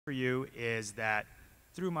for you is that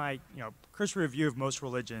through my cursory review of most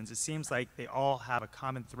religions, it seems like they all have a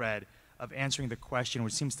common thread of answering the question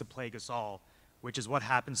which seems to plague us all, which is what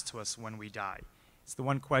happens to us when we die. It's the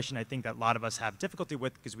one question I think that a lot of us have difficulty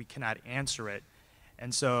with because we cannot answer it.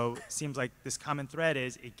 And so it seems like this common thread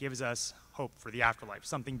is it gives us hope for the afterlife,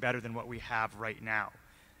 something better than what we have right now.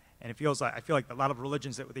 And I feel like a lot of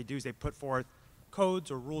religions, that what they do is they put forth codes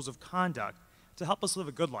or rules of conduct to help us live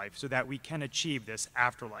a good life so that we can achieve this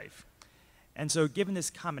afterlife. And so given this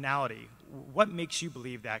commonality, what makes you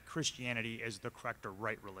believe that Christianity is the correct or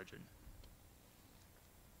right religion?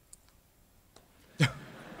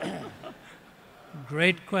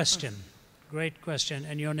 Great question. Great question.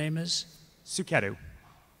 And your name is? Suketu.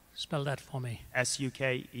 Spell that for me.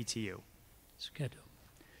 S-U-K-E-T-U. Suketu.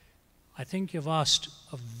 I think you've asked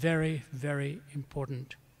a very, very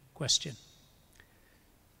important question.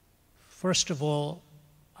 First of all,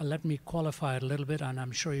 let me qualify it a little bit, and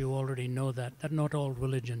I'm sure you already know that not all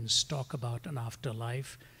religions talk about an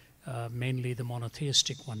afterlife. Mainly the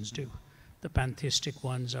monotheistic ones do. The pantheistic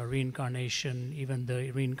ones are reincarnation. Even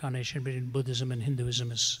the reincarnation between Buddhism and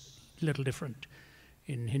Hinduism is a little different.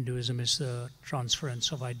 In Hinduism, it's the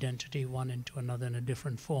transference of identity one into another in a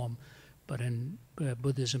different form. But in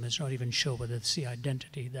Buddhism, it's not even sure whether it's the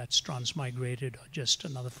identity that's transmigrated or just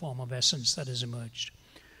another form of essence that has emerged.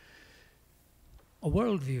 A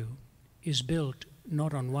worldview is built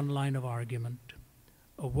not on one line of argument.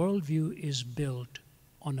 A worldview is built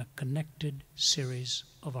on a connected series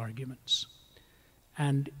of arguments.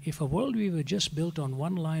 And if a worldview were just built on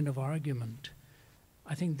one line of argument,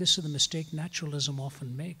 I think this is the mistake naturalism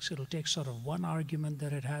often makes. It'll take sort of one argument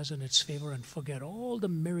that it has in its favor and forget all the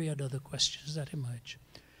myriad other questions that emerge.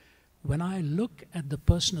 When I look at the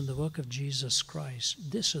person and the work of Jesus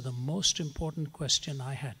Christ, this is the most important question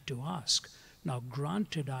I had to ask. Now,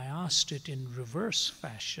 granted, I asked it in reverse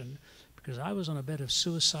fashion because I was on a bed of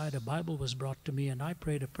suicide, a Bible was brought to me, and I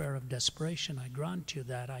prayed a prayer of desperation. I grant you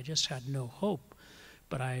that. I just had no hope.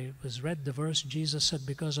 But I read the verse, Jesus said,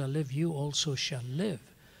 because I live, you also shall live.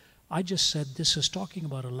 I just said, this is talking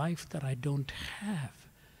about a life that I don't have.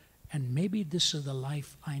 And maybe this is the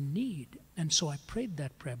life I need. And so I prayed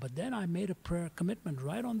that prayer. But then I made a prayer commitment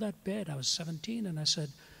right on that bed. I was 17, and I said,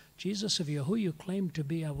 Jesus, if you're who you claim to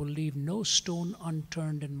be, I will leave no stone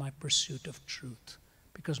unturned in my pursuit of truth.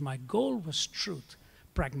 Because my goal was truth.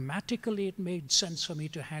 Pragmatically, it made sense for me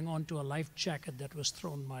to hang on to a life jacket that was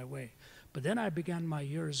thrown my way. But then I began my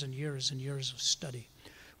years and years and years of study.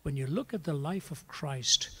 When you look at the life of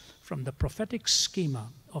Christ from the prophetic schema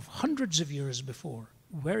of hundreds of years before,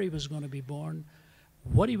 where he was going to be born,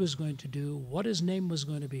 what he was going to do, what his name was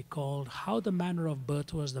going to be called, how the manner of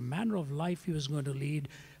birth was, the manner of life he was going to lead,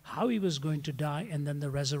 how he was going to die, and then the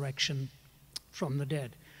resurrection from the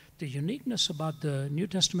dead. The uniqueness about the New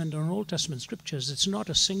Testament and Old Testament scriptures, it's not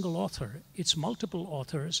a single author, it's multiple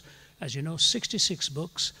authors. As you know, 66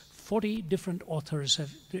 books, 40 different authors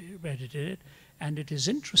have edited it, and it is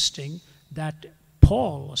interesting that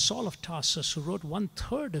Paul, Saul of Tarsus, who wrote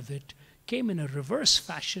 1/3 of it, came in a reverse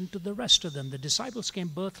fashion to the rest of them. The disciples came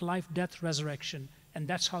birth, life, death, resurrection, and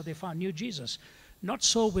that's how they knew Jesus. Not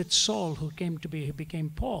so with Saul, who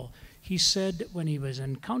became Paul. He said, when he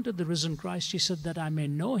encountered the risen Christ, he said that I may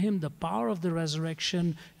know him, the power of the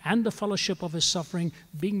resurrection and the fellowship of his suffering,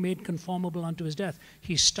 being made conformable unto his death.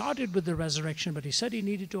 He started with the resurrection, but he said he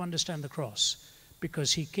needed to understand the cross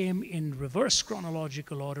because he came in reverse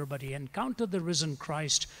chronological order, but he encountered the risen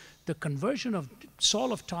Christ. The conversion of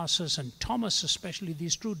Saul of Tarsus and Thomas especially,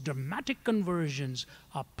 these two dramatic conversions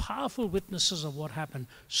are powerful witnesses of what happened.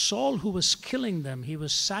 Saul, who was killing them, he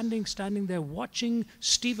was standing there watching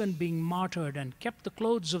Stephen being martyred and kept the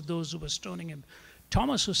clothes of those who were stoning him.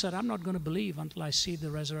 Thomas, who said, I'm not going to believe until I see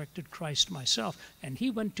the resurrected Christ myself. And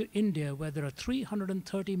he went to India where there are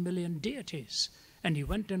 330 million deities. And he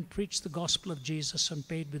went and preached the gospel of Jesus and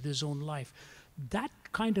paid with his own life. That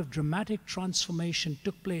kind of dramatic transformation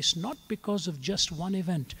took place not because of just one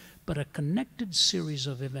event, but a connected series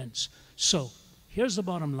of events. So, here's the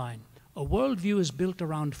bottom line. A worldview is built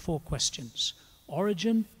around 4 questions.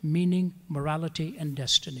 Origin, meaning, morality, and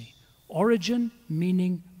destiny. Origin,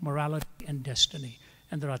 meaning, morality, and destiny.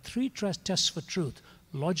 And there are 3 tests for truth: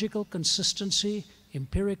 logical consistency,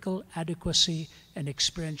 empirical adequacy, and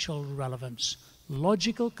experiential relevance.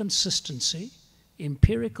 Logical consistency,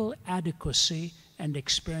 empirical adequacy, and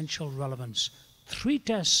experiential relevance. 3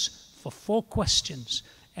 tests for 4 questions.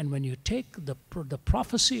 And when you take the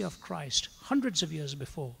prophecy of Christ hundreds of years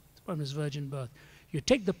before, from his virgin birth, you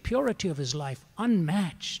take the purity of his life,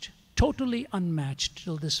 unmatched, totally unmatched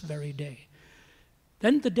till this very day.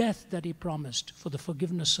 Then the death that he promised for the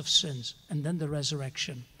forgiveness of sins, and then the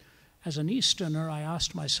resurrection. As an Easterner, I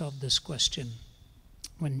asked myself this question.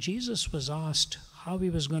 When Jesus was asked how he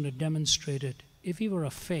was going to demonstrate it, if he were a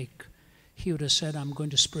fake, he would have said, I'm going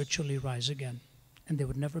to spiritually rise again. And they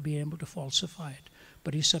would never be able to falsify it.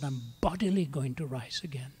 But he said, I'm bodily going to rise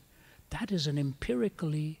again. That is an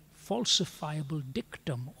empirically falsifiable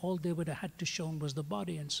dictum. All they would have had to show was the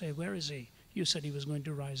body and say, where is he? You said he was going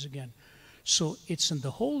to rise again. So it's in the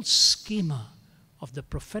whole schema of the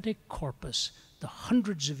prophetic corpus, the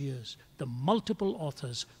hundreds of years, the multiple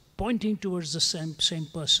authors pointing towards the same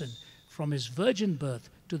person, from his virgin birth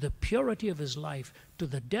to the purity of his life, to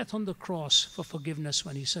the death on the cross for forgiveness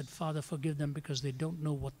when he said, Father, forgive them because they don't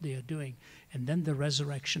know what they are doing. And then the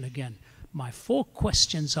resurrection again. My 4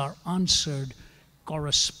 questions are answered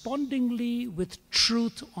correspondingly with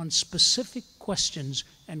truth on specific questions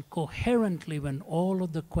and coherently when all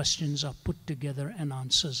of the questions are put together and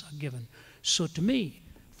answers are given. So to me,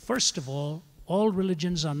 first of all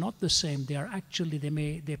religions are not the same. They are actually,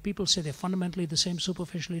 people say they're fundamentally the same,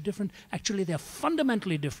 superficially different. Actually, they're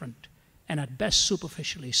fundamentally different and at best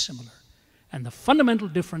superficially similar. And the fundamental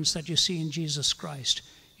difference that you see in Jesus Christ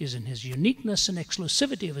is in his uniqueness and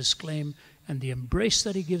exclusivity of his claim and the embrace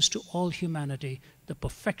that he gives to all humanity, the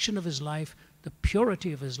perfection of his life, the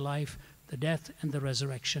purity of his life, the death and the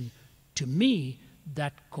resurrection. To me,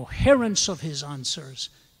 that coherence of his answers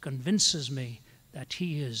convinces me that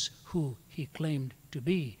he is who he claimed to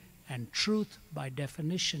be. And truth, by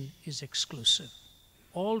definition, is exclusive.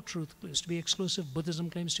 All truth claims to be exclusive. Buddhism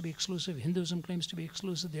claims to be exclusive. Hinduism claims to be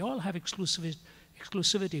exclusive. They all have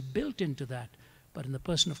exclusivity built into that. But in the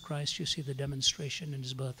person of Christ, you see the demonstration in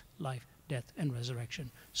his birth, life, death, and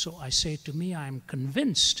resurrection. So I say, to me, I am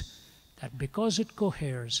convinced that because it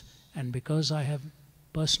coheres and because I have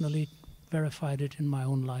personally verified it in my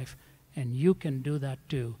own life, and you can do that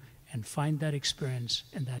too, and find that experience,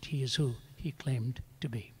 and that he is who he claimed to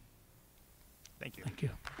be. Thank you. Thank you.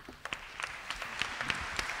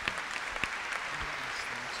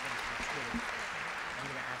 I'm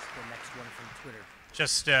going to ask the next one from Twitter.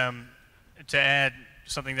 Just to add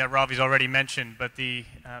something that Ravi's already mentioned, but the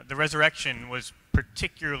resurrection was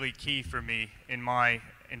particularly key for me in my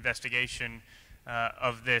investigation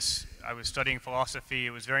of this. I was studying philosophy.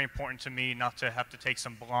 It was very important to me not to have to take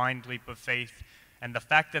some blind leap of faith. And the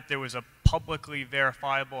fact that there was a publicly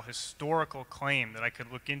verifiable historical claim that I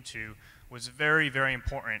could look into was very, very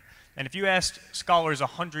important. And if you asked scholars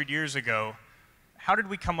 100 years ago, how did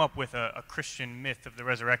we come up with a Christian myth of the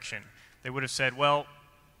resurrection? They would have said, well,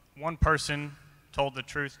 one person told the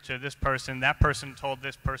truth to this person, that person told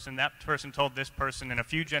this person, that person told this person, and a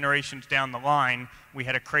few generations down the line, we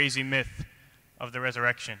had a crazy myth of the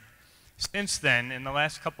resurrection. Since then, in the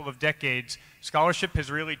last couple of decades, scholarship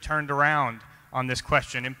has really turned around on this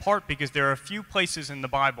question, in part because there are a few places in the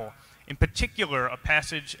Bible, in particular a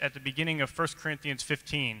passage at the beginning of 1 Corinthians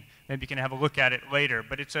 15. Maybe you can have a look at it later,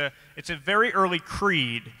 but it's a very early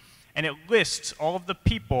creed, and it lists all of the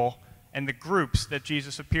people and the groups that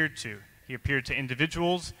Jesus appeared to. He appeared to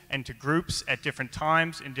individuals and to groups at different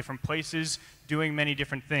times, in different places, doing many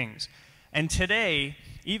different things. And today,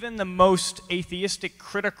 even the most atheistic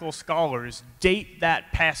critical scholars date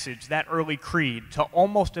that passage, that early creed, to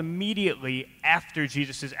almost immediately after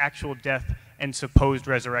Jesus' actual death and supposed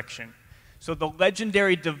resurrection. So the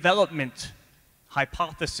legendary development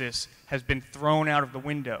hypothesis has been thrown out of the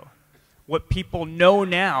window. What people know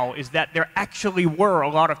now is that there actually were a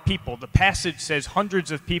lot of people. The passage says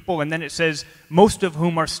hundreds of people, and then it says most of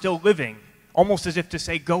whom are still living, almost as if to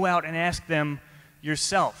say, go out and ask them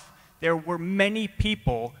yourself. There were many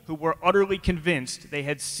people who were utterly convinced they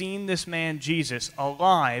had seen this man, Jesus,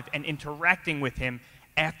 alive and interacting with him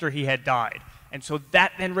after he had died. And so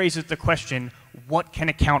that then raises the question, what can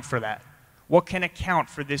account for that? What can account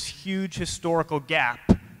for this huge historical gap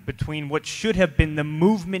between what should have been the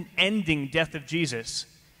movement-ending death of Jesus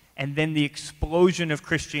and then the explosion of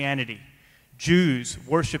Christianity? Jews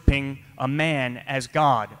worshiping a man as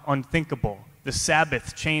God, unthinkable. The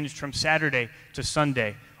Sabbath changed from Saturday to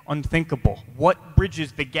Sunday, unthinkable. What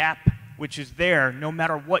bridges the gap which is there no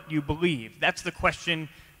matter what you believe? That's the question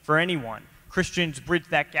for anyone. Christians bridge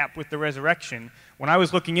that gap with the resurrection. When I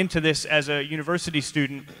was looking into this as a university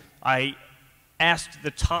student, I asked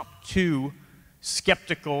the top 2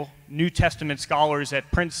 skeptical New Testament scholars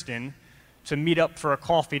at Princeton to meet up for a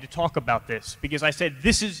coffee to talk about this, because I said,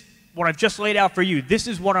 this is what I've just laid out for you. This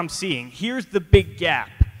is what I'm seeing. Here's the big gap.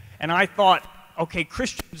 And I thought, okay,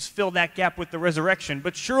 Christians fill that gap with the resurrection,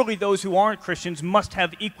 but surely those who aren't Christians must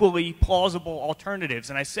have equally plausible alternatives.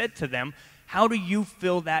 And I said to them, how do you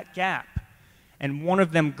fill that gap? And one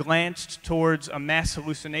of them glanced towards a mass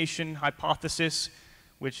hallucination hypothesis,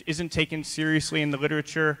 which isn't taken seriously in the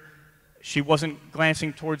literature. She wasn't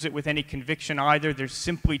glancing towards it with any conviction either. There's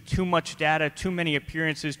simply too much data, too many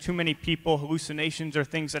appearances, too many people. Hallucinations are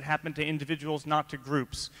things that happen to individuals, not to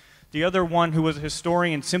groups. The other one, who was a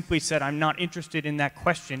historian, simply said, I'm not interested in that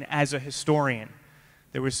question as a historian.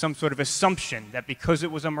 There was some sort of assumption that because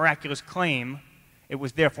it was a miraculous claim, it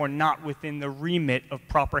was therefore not within the remit of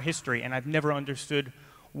proper history, and I've never understood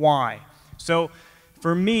why. So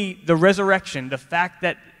for me, the resurrection, the fact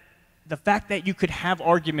that you could have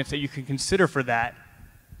arguments that you could consider for that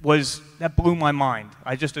blew my mind.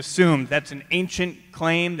 I just assumed that's an ancient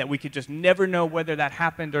claim that we could just never know whether that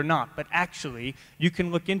happened or not. But actually, you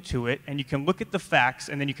can look into it, and you can look at the facts,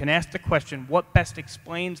 and then you can ask the question, what best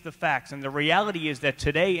explains the facts? And the reality is that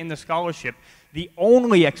today in the scholarship, the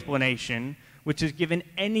only explanation which is given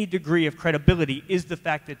any degree of credibility is the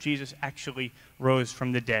fact that Jesus actually rose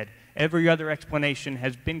from the dead. Every other explanation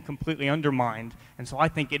has been completely undermined, and so I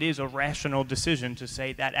think it is a rational decision to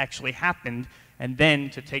say that actually happened, and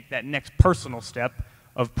then to take that next personal step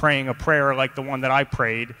of praying a prayer like the one that I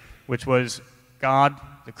prayed, which was, God,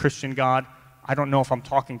 the Christian God, I don't know if I'm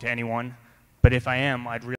talking to anyone, but if I am, I'd really